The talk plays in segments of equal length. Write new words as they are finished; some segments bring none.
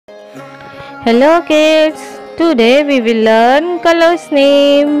Hello kids, today we will learn colors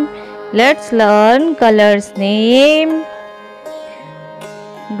name. Let's learn colors name.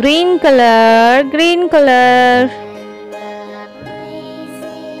 Green color, green color.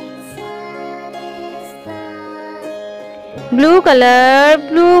 Blue color,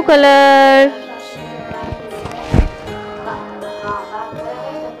 blue color.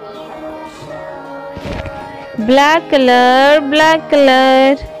 Black color, black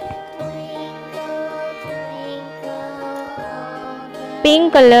color.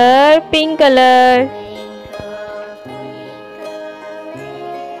 Pink color, pink color.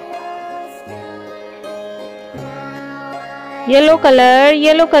 Yellow color,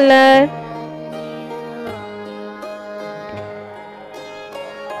 yellow color.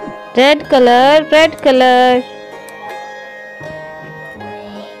 Red color, red color.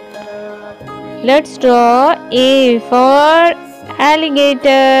 Let's draw A for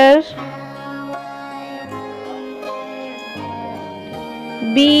alligator.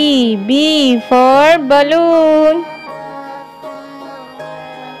 B for balloon.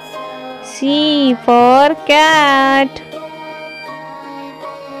 C for cat.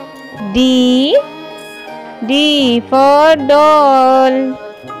 D for doll.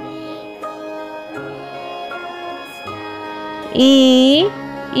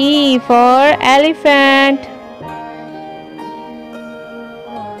 E for elephant.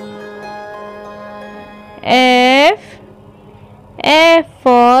 F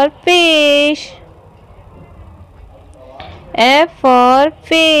for fish. F for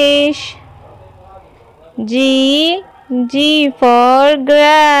fish. G for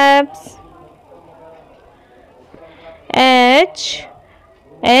grapes. H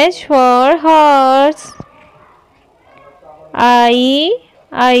for horse.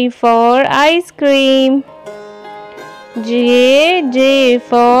 I for ice cream. J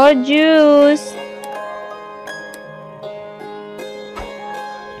for juice.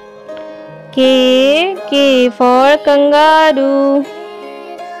 K for kangaroo.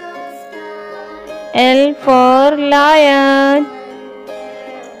 L for lion.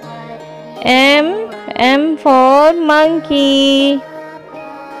 M for monkey.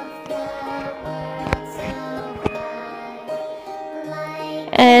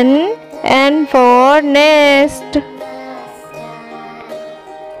 N for nest.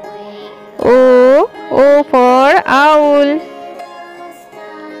 O for owl.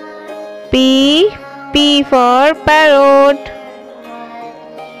 P for parrot.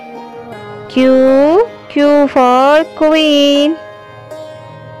 Q for queen.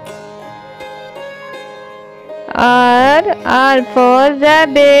 R for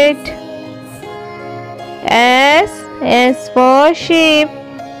rabbit. S for sheep.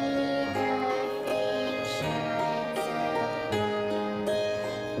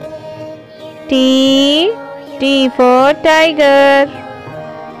 T for tiger.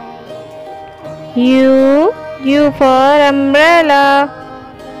 U for umbrella.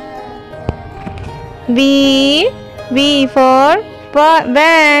 V for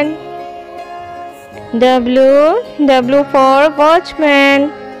van. W for watchman.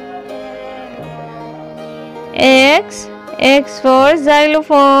 X for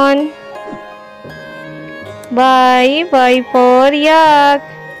xylophone. Y for yak.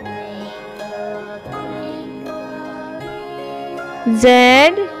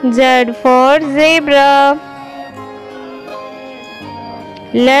 Z for zebra.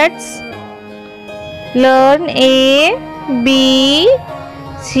 Let's learn A, B,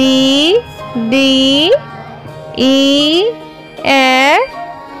 C, D, E, F,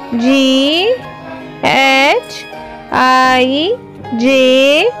 G, H, I,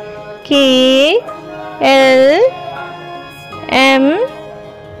 J, K, L, M,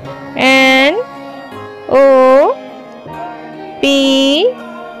 N, O, P,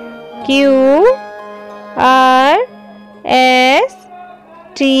 Q, R, S,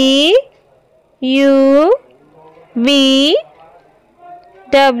 T, U, V,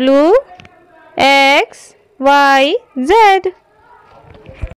 W, X, Y, Z.